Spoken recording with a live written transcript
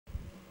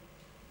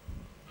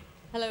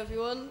Hello,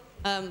 everyone.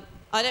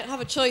 I don't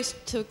have a choice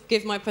to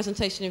give my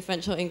presentation in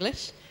French or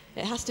English.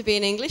 It has to be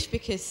in English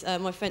because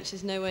my French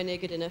is nowhere near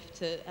good enough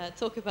to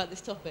talk about this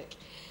topic.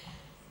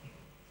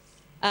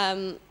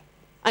 I'm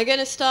going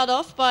to start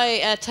off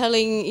by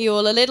telling you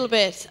all a little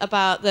bit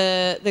about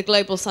the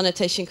global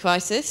sanitation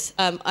crisis.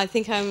 I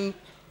think I'm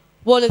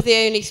one of the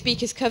only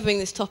speakers covering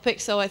this topic,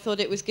 so I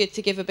thought it was good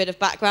to give a bit of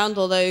background,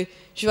 although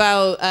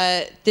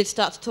João did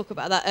start to talk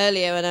about that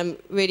earlier, and I'm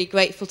really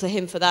grateful to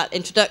him for that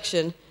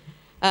introduction.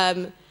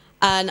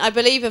 And I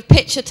believe a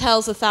picture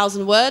tells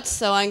 1,000 words,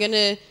 so I'm going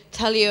to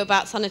tell you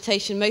about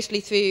sanitation mostly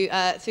through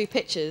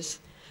pictures.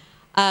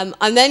 I'm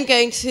then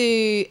going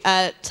to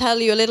tell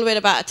you a little bit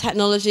about a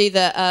technology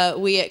that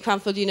we at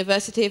Cranfield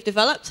University have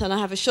developed, and I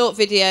have a short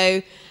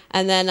video,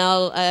 and then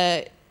I'll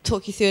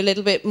talk you through a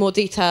little bit more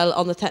detail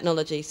on the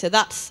technology. So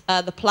that's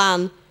the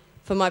plan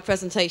for my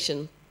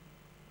presentation.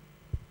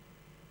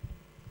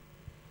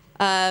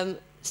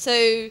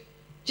 So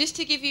just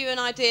to give you an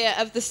idea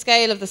of the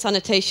scale of the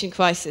sanitation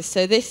crisis.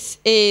 So this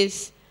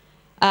is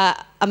a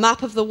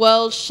map of the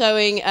world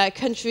showing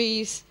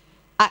countries'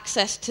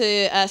 access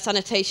to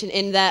sanitation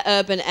in their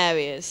urban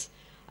areas.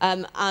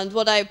 And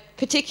what I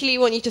particularly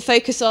want you to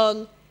focus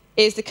on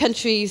is the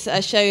countries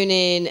shown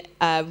in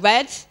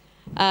red,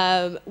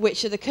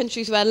 which are the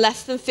countries where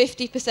less than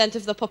 50%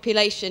 of the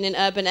population in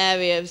urban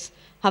areas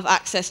have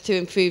access to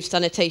improved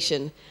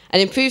sanitation.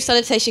 And improved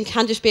sanitation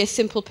can just be a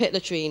simple pit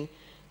latrine.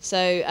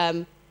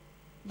 So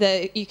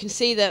you can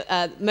see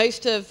that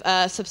most of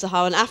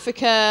sub-Saharan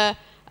Africa,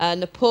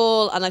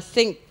 Nepal, and I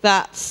think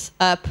that's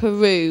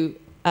Peru,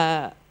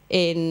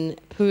 in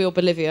Peru or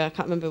Bolivia, I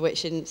can't remember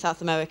which, in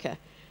South America.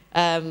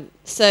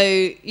 So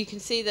you can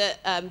see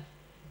that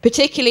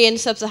particularly in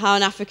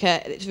sub-Saharan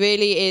Africa, it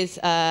really is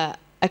a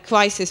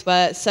crisis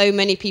where so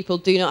many people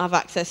do not have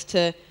access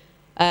to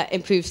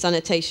improved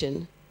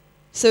sanitation.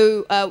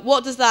 So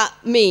what does that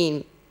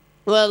mean?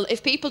 Well,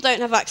 if people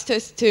don't have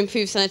access to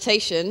improved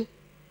sanitation,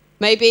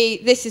 maybe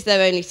this is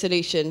their only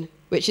solution,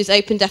 which is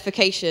open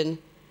defecation.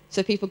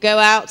 So people go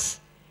out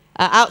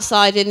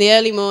outside in the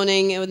early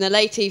morning or in the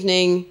late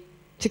evening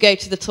to go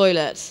to the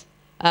toilet,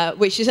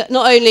 which is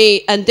not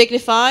only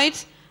undignified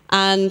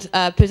and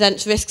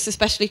presents risks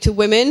especially to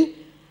women,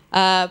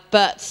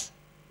 but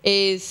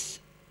is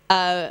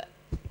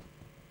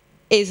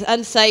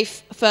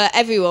unsafe for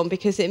everyone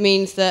because it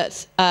means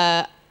that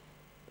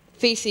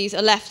feces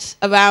are left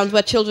around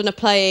where children are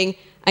playing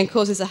and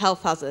causes a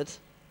health hazard.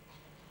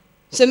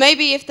 So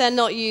maybe if they're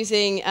not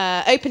using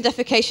open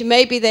defecation,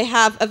 maybe they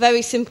have a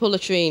very simple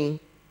latrine.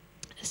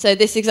 So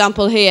this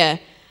example here,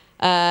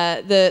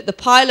 the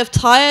pile of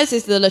tyres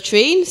is the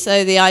latrine.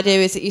 So the idea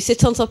is that you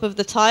sit on top of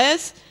the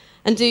tyres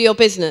and do your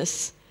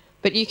business.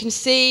 But you can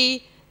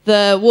see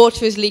the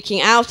water is leaking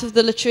out of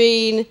the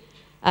latrine.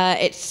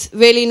 It's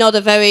really not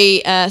a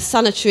very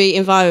sanitary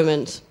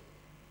environment.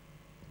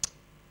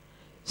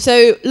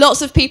 So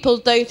lots of people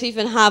don't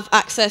even have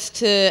access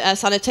to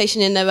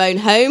sanitation in their own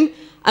home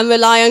and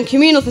rely on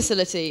communal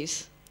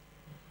facilities.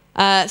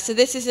 So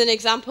this is an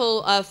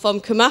example from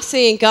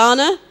Kumasi in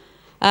Ghana.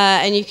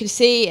 And you can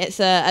see it's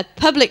a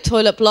public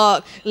toilet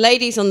block,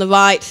 ladies on the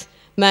right,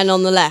 men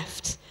on the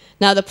left.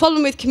 Now the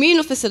problem with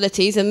communal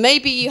facilities, and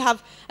maybe you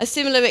have a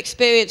similar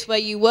experience where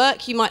you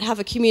work, you might have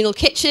a communal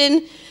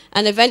kitchen,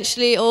 and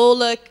eventually all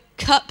the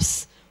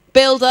cups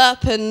build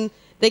up and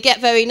they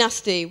get very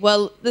nasty.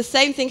 Well, the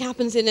same thing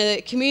happens in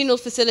a communal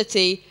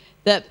facility,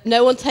 that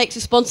no one takes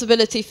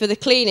responsibility for the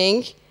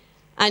cleaning,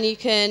 and you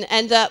can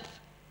end up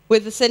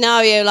with a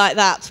scenario like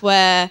that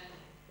where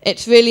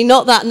it's really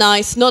not that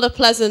nice, not a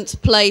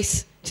pleasant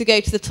place to go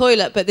to the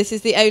toilet, but this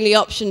is the only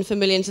option for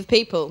millions of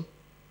people.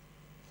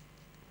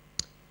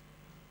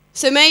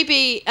 So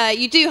maybe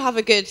you do have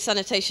a good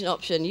sanitation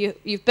option.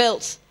 You've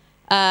built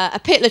a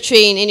pit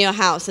latrine in your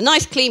house, a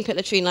nice clean pit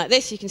latrine like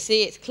this. You can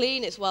see it's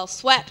clean, it's well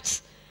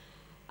swept.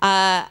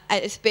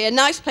 It's be a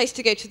nice place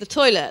to go to the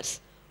toilet.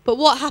 But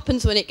what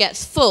happens when it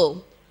gets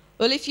full?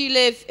 Well, if you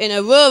live in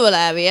a rural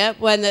area,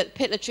 when the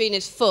pit latrine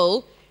is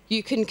full,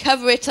 you can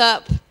cover it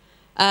up,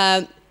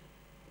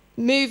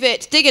 move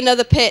it, dig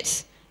another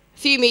pit a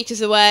few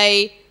meters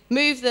away,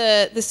 move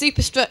the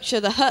superstructure,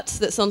 the hut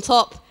that's on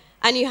top,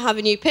 and you have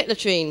a new pit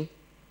latrine.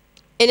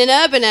 In an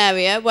urban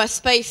area where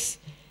space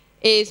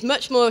is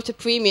much more at a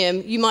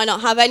premium, you might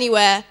not have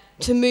anywhere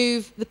to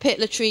move the pit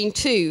latrine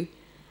to.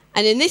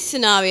 And in this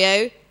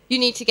scenario, you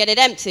need to get it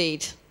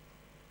emptied.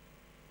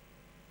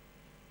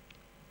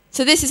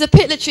 So this is a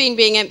pit latrine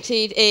being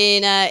emptied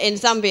in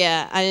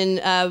Zambia.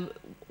 And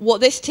what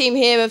this team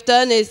here have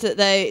done is that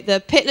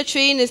the pit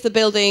latrine is the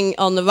building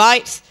on the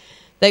right.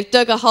 They've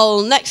dug a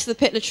hole next to the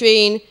pit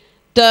latrine,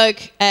 dug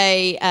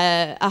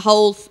a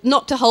hole,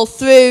 knocked a hole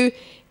through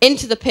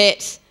into the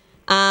pit,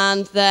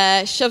 and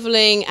they're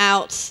shoveling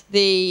out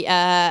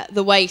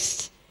the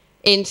waste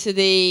into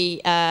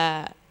the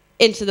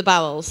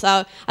barrels.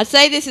 So I'd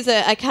say this is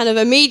a kind of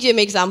a medium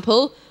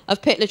example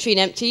of pit latrine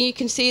emptying. You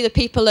can see the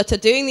people that are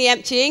doing the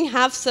emptying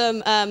have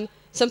some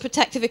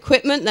protective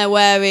equipment. They're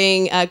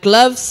wearing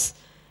gloves.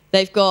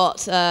 They've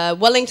got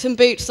Wellington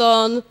boots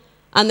on,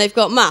 and they've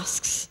got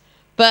masks.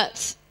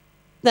 but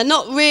they're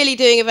not really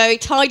doing a very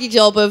tidy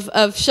job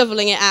of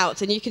shoveling it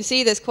out. And you can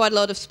see there's quite a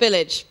lot of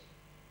spillage.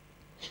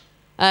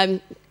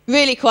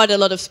 Really quite a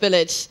lot of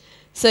spillage.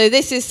 So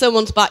this is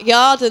someone's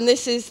backyard, and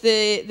this is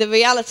the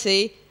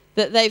reality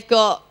that they've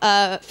got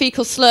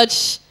fecal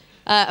sludge,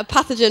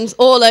 pathogens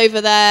all over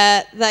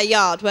their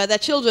yard, where their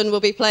children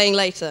will be playing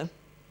later.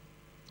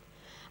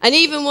 And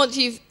even once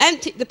you've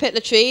emptied the pit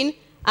latrine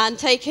and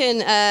taken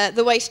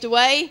the waste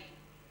away,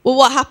 well,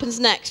 what happens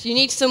next? You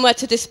need somewhere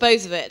to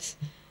dispose of it.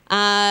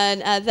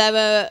 And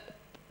there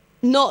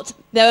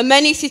are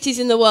many cities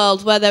in the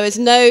world where there is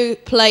no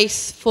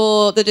place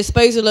for the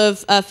disposal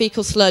of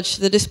fecal sludge,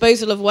 the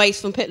disposal of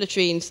waste from pit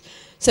latrines.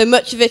 So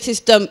much of it is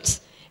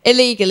dumped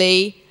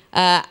illegally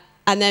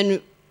and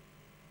then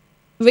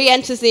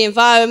re-enters the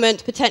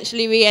environment,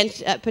 potentially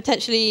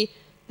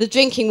the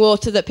drinking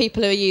water that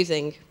people are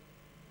using.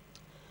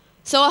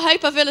 So I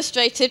hope I've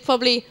illustrated,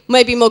 probably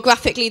maybe more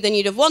graphically than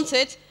you'd have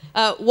wanted,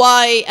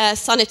 why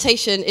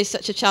sanitation is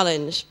such a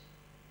challenge,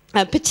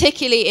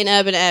 particularly in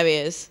urban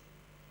areas.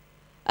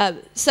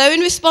 So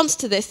in response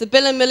to this, the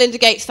Bill and Melinda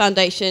Gates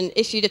Foundation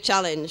issued a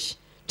challenge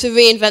to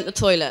reinvent the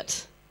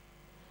toilet.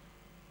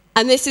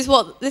 And this is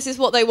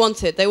what they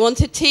wanted. They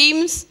wanted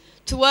teams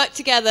to work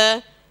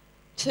together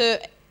to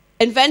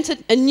invent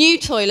a new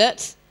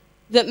toilet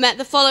that met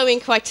the following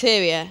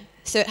criteria.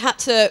 So it had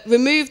to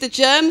remove the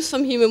germs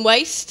from human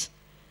waste,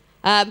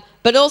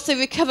 but also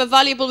recover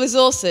valuable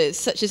resources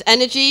such as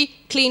energy,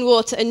 clean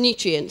water and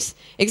nutrients,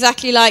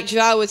 exactly like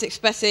João was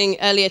expressing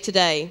earlier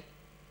today.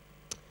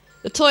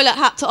 The toilet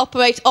had to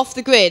operate off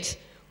the grid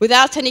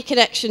without any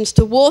connections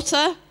to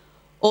water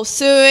or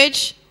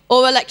sewerage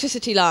or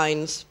electricity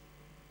lines.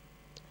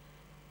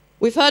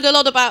 We've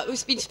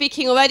been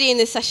speaking already in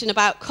this session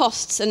about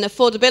costs and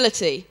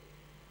affordability.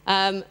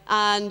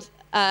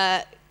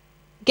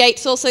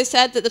 Gates also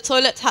said that the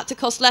toilet had to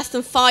cost less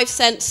than 5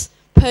 cents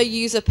per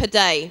user per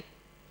day.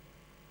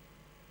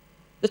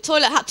 The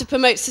toilet had to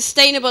promote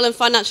sustainable and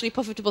financially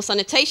profitable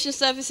sanitation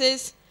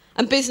services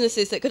and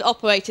businesses that could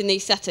operate in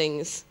these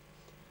settings.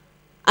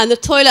 And the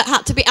toilet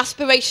had to be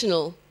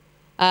aspirational,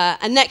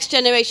 a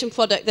next-generation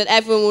product that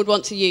everyone would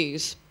want to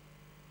use.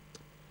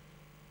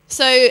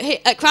 So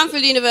at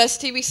Cranfield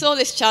University, we saw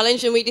this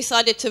challenge and we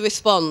decided to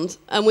respond.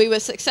 And we were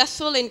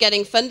successful in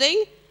getting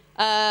funding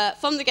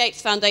from the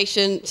Gates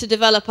Foundation to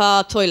develop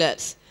our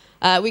toilets.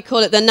 We call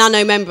it the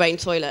nano-membrane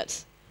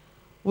toilet.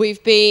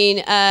 We've been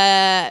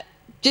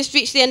just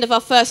reached the end of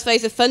our first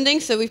phase of funding,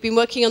 so we've been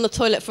working on the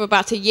toilet for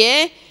about a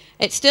year.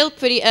 It's still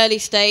pretty early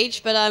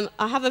stage, but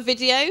I have a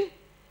video,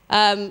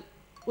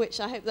 which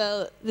I hope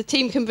the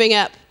team can bring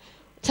up,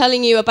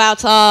 telling you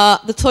about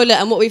the toilet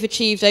and what we've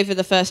achieved over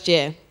the first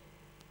year.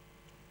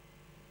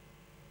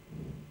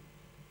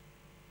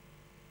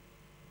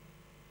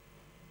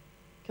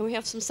 Can we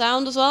have some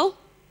sound as well?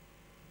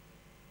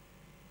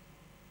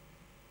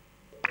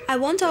 I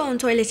want our own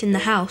toilet in the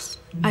house,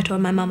 I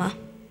told my mama.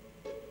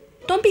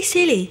 Don't be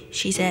silly,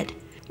 she said.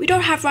 We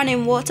don't have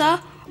running water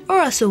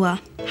or a sewer.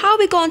 How are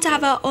we going to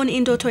have our own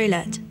indoor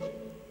toilet?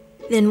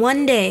 Then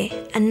one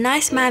day, a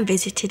nice man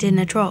visited in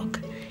a truck.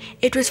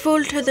 It was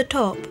full to the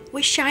top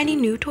with shiny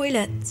new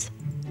toilets.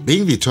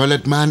 Being the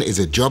toilet man is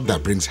a job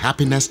that brings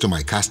happiness to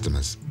my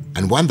customers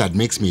and one that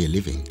makes me a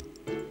living.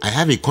 I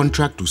have a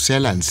contract to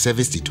sell and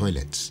service the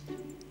toilets.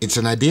 It's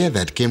an idea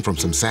that came from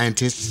some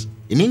scientists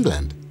in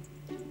England.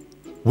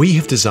 We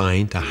have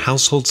designed a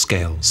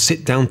household-scale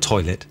sit-down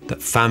toilet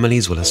that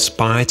families will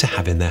aspire to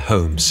have in their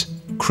homes.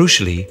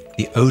 Crucially,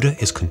 the odour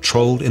is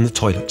controlled in the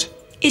toilet.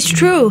 It's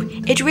true,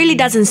 it really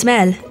doesn't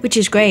smell, which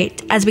is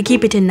great, as we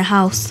keep it in the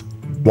house.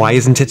 Why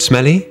isn't it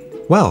smelly?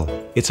 Well,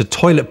 it's a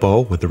toilet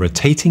bowl with a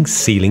rotating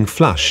ceiling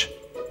flush.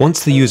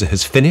 Once the user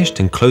has finished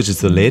and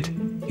closes the lid,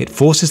 it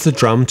forces the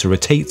drum to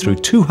rotate through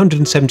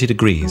 270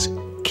 degrees,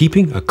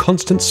 keeping a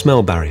constant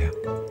smell barrier.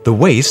 The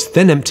waste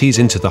then empties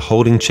into the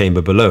holding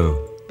chamber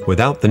below,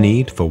 without the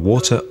need for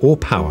water or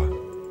power.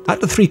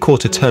 At the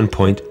 3/4 turn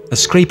point, a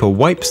scraper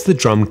wipes the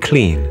drum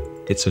clean.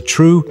 It's a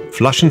true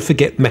flush and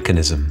forget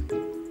mechanism.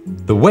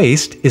 The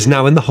waste is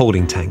now in the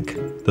holding tank.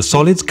 The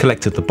solids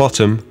collect at the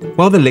bottom,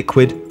 while the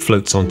liquid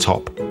floats on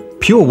top.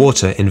 Pure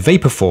water in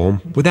vapor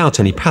form, without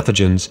any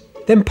pathogens,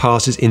 then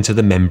passes into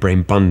the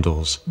membrane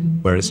bundles,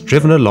 where it's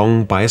driven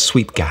along by a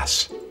sweep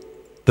gas.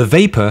 The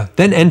vapor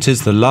then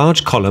enters the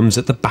large columns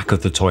at the back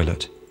of the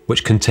toilet,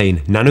 which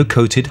contain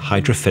nano-coated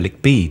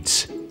hydrophilic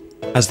beads.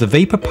 As the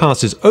vapor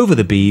passes over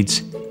the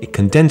beads, it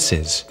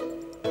condenses.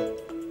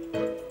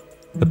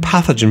 The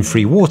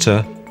pathogen-free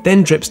water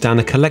then drips down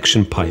a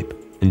collection pipe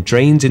and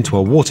drains into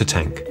a water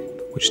tank,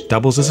 which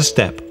doubles as a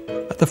step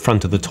at the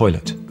front of the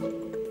toilet.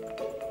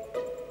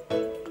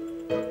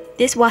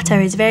 This water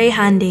is very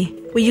handy.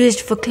 We use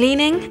it for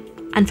cleaning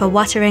and for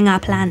watering our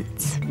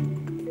plants.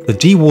 The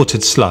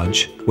dewatered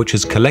sludge, which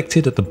is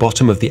collected at the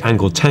bottom of the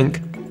angled tank,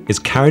 is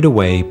carried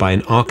away by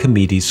an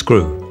Archimedes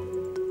screw.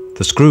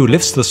 The screw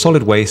lifts the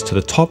solid waste to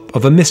the top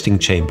of a misting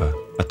chamber,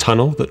 a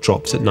tunnel that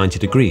drops at 90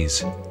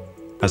 degrees.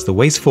 As the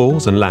waste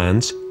falls and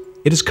lands,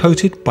 it is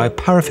coated by a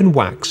paraffin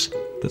wax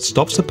that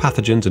stops the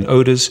pathogens and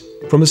odours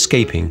from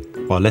escaping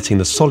while letting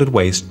the solid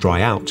waste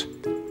dry out.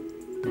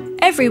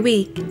 Every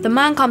week, the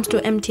man comes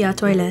to empty our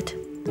toilet.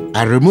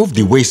 I remove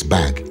the waste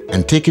bag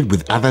and take it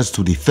with others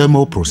to the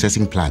thermal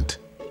processing plant.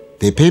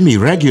 They pay me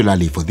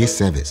regularly for this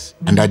service,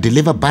 and I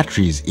deliver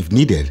batteries if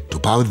needed to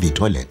power the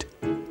toilet.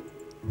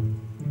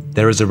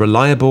 There is a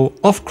reliable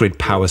off-grid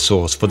power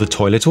source for the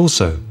toilet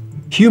also,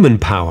 human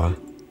power.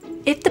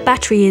 If the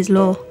battery is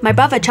low, my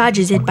brother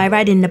charges it by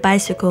riding the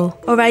bicycle,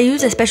 or I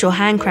use a special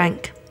hand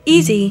crank.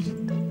 Easy.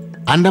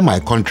 Under my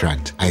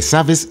contract, I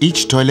service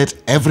each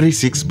toilet every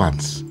 6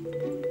 months.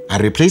 I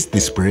replace the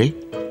spray,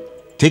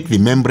 take the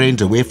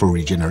membranes away for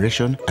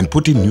regeneration, and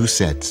put in new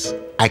sets.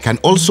 I can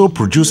also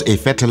produce a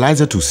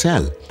fertilizer to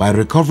sell by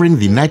recovering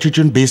the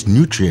nitrogen-based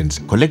nutrients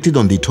collected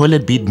on the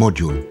toilet bead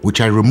module, which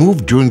I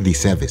remove during the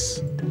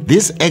service.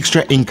 This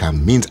extra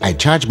income means I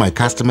charge my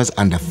customers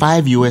under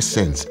 5 US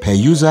cents per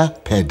user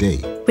per day.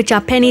 Which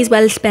are pennies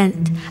well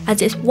spent, as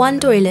this one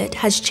toilet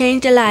has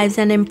changed the lives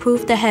and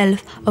improved the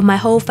health of my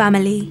whole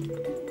family.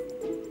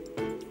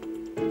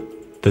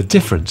 The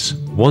difference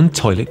one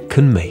toilet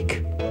can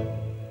make.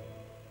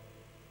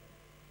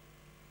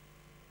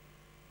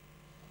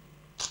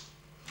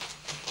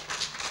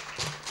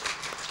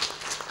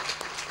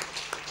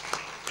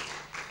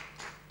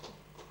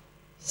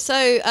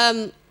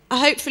 So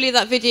hopefully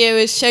that video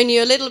has shown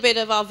you a little bit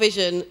of our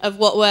vision of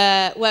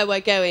where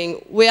we're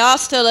going. We are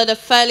still at a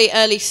fairly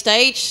early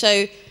stage,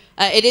 so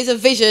it is a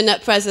vision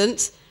at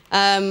present.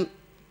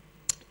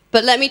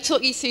 But let me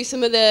talk you through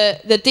some of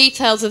the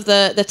details of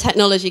the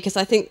technology, because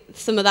I think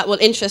some of that will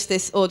interest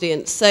this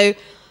audience. So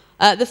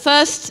the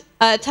first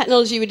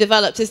technology we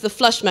developed is the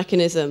flush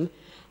mechanism,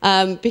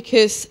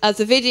 because as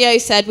the video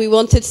said, we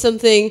wanted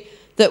something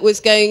that was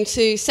going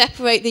to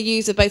separate the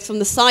user both from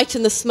the sight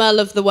and the smell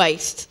of the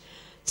waste.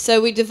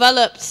 So we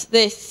developed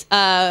this,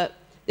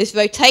 this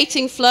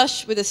rotating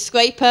flush with a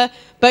scraper,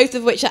 both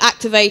of which are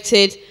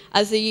activated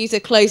as the user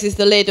closes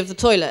the lid of the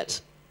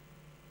toilet.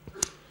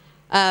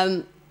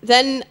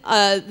 Then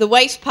the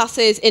waste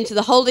passes into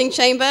the holding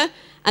chamber,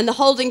 and the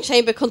holding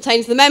chamber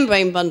contains the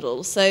membrane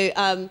bundles. So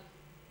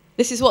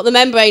this is what the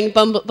membrane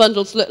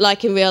bundles look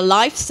like in real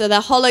life. So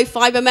they're hollow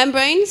fiber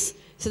membranes,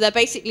 so they're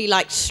basically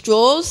like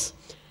straws.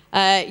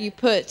 You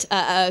put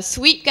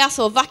sweep gas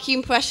or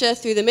vacuum pressure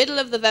through the middle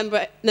of the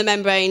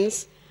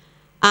membranes,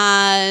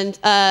 and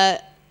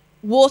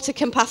water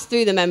can pass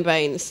through the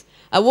membranes.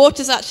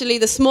 Water is actually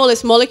the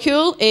smallest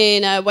molecule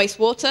in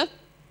wastewater.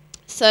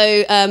 So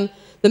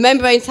the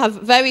membranes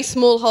have very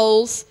small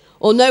holes,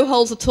 or no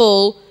holes at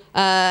all,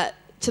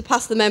 to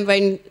pass the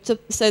membrane,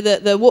 so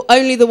that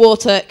only the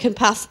water can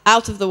pass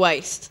out of the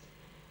waste.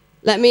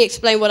 Let me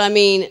explain what I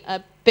mean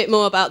a bit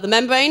more about the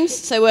membranes.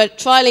 So we're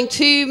trialing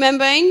 2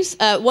 membranes.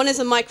 One is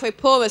a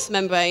microporous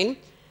membrane,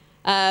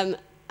 and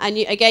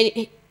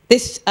again,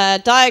 this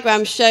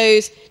diagram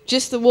shows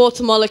just the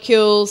water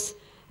molecules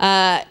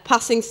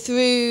passing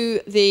through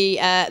the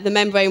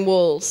membrane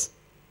walls.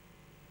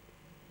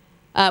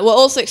 We're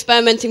also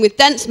experimenting with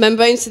dense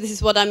membranes, so this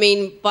is what I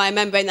mean by a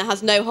membrane that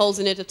has no holes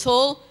in it at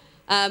all.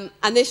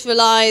 And this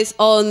relies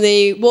on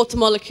the water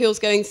molecules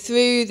going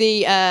through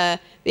the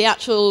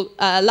actual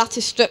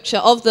lattice structure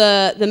of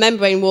the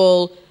membrane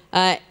wall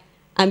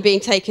and being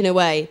taken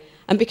away.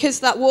 And because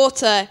that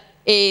water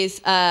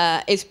is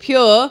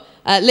pure,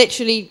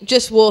 literally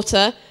just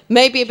water,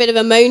 maybe a bit of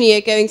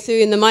ammonia going through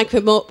in the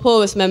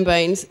microporous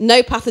membranes,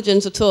 no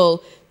pathogens at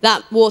all,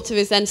 that water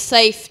is then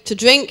safe to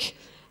drink,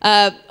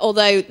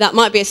 although that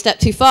might be a step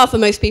too far for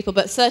most people,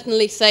 but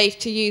certainly safe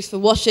to use for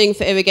washing,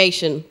 for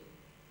irrigation.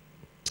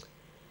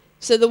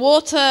 So the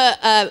water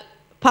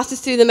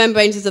passes through the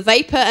membranes as a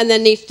vapor and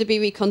then needs to be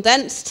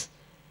recondensed.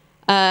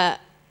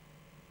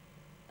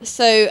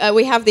 So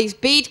we have these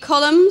bead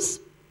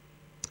columns,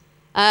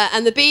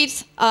 and the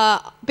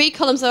bead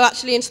columns are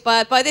actually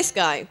inspired by this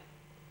guy.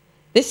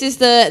 This is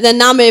the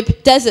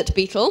Namib desert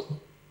beetle,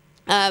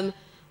 and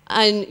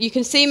you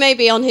can see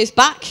maybe on his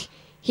back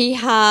he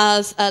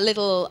has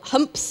little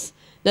humps.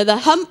 Now the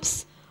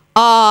humps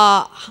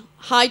are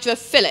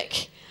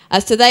hydrophilic,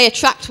 so they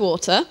attract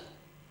water.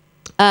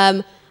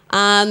 And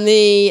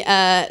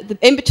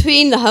in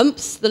between the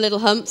humps, the little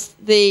humps,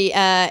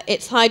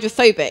 it's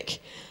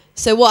hydrophobic.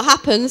 So what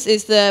happens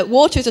is the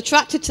water is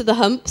attracted to the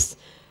humps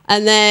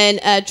and then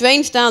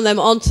drains down them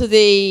onto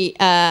the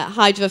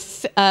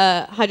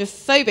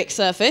hydrophobic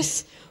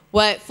surface,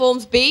 where it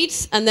forms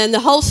beads, and then the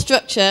whole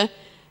structure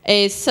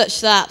is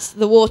such that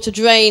the water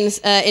drains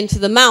into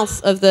the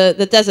mouth of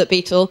the desert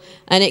beetle,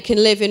 and it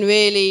can live in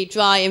really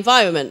dry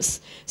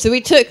environments. So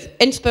we took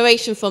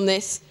inspiration from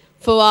this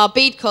for our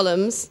bead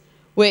columns,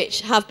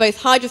 which have both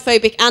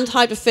hydrophobic and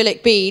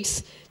hydrophilic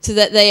beads, so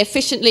that they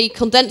efficiently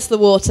condense the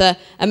water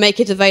and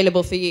make it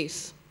available for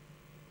use.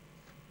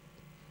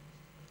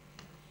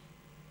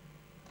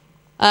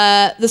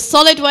 The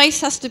solid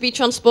waste has to be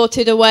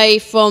transported away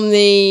from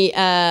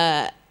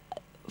the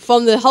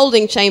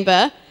holding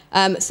chamber,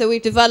 so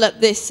we've developed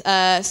this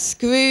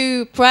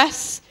screw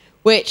press,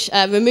 which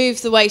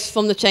removes the waste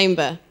from the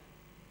chamber.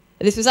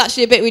 This was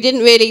actually a bit we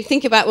didn't really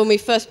think about when we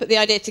first put the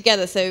idea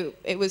together, so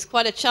it was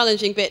quite a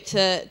challenging bit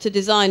to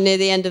design near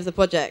the end of the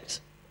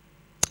project.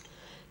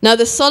 Now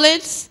the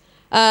solids,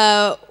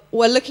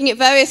 we're looking at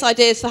various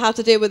ideas for how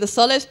to deal with the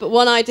solids, but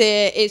one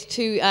idea is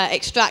to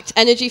extract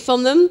energy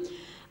from them,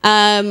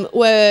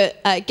 where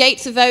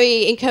gates are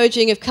very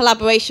encouraging of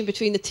collaboration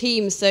between the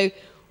teams. So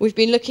we've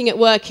been looking at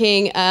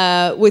working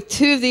with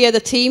two of the other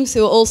teams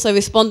who are also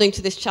responding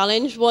to this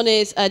challenge. One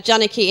is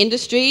Janicki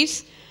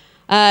Industries,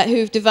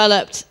 who've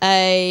developed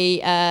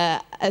a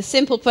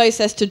simple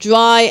process to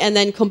dry and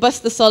then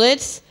combust the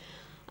solids.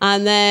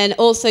 And then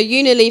also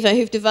Unilever,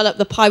 who've developed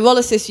the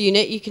pyrolysis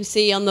unit, you can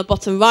see on the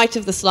bottom right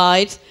of the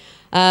slide,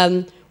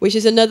 which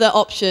is another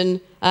option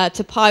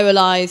to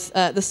pyrolyze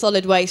the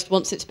solid waste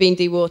once it's been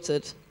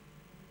dewatered.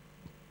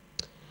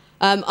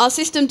 Our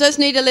system does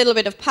need a little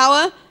bit of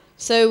power,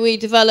 so we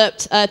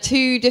developed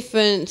two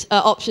different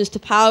options to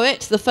power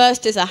it. The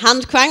first is a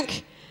hand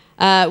crank,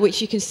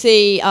 which you can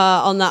see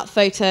on that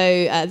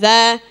photo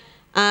there.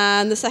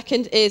 And the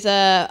second is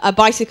a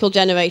bicycle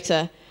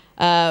generator,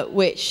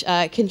 which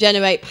can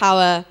generate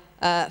power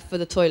for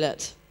the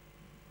toilet.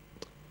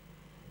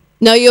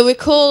 Now, you'll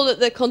recall that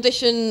the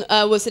condition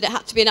was that it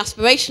had to be an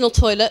aspirational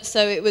toilet,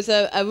 so it was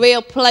a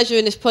real pleasure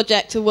in this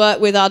project to work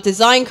with our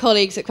design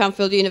colleagues at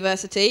Cranfield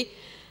University.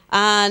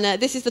 And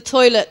this is the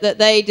toilet that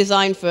they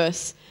designed for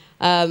us,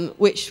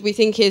 which we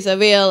think is a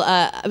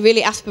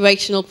really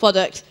aspirational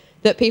product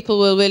that people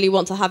will really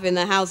want to have in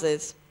their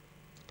houses.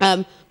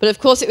 But of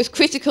course, it was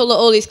critical that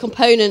all these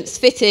components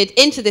fitted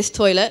into this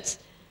toilet.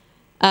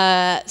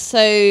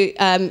 So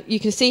you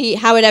can see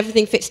how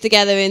everything fits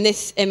together in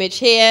this image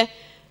here.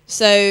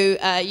 So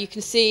you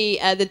can see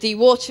the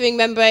dewatering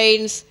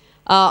membranes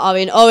are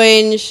in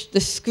orange,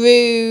 the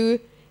screw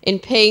in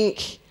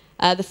pink,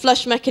 the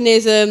flush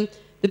mechanism,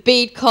 the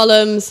bead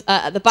columns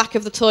at the back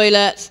of the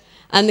toilet,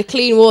 and the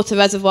clean water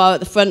reservoir at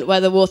the front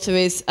where the water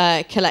is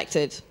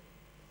collected.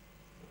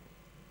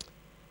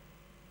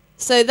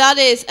 So that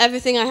is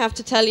everything I have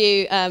to tell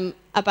you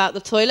about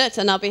the toilet,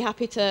 and I'll be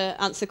happy to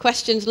answer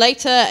questions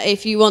later.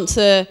 If you want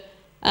to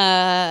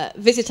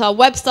visit our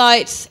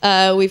website,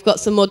 we've got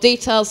some more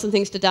details, some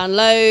things to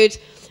download,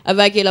 a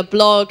regular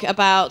blog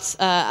about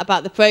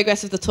the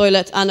progress of the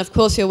toilet, and of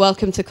course you're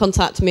welcome to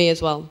contact me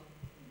as well.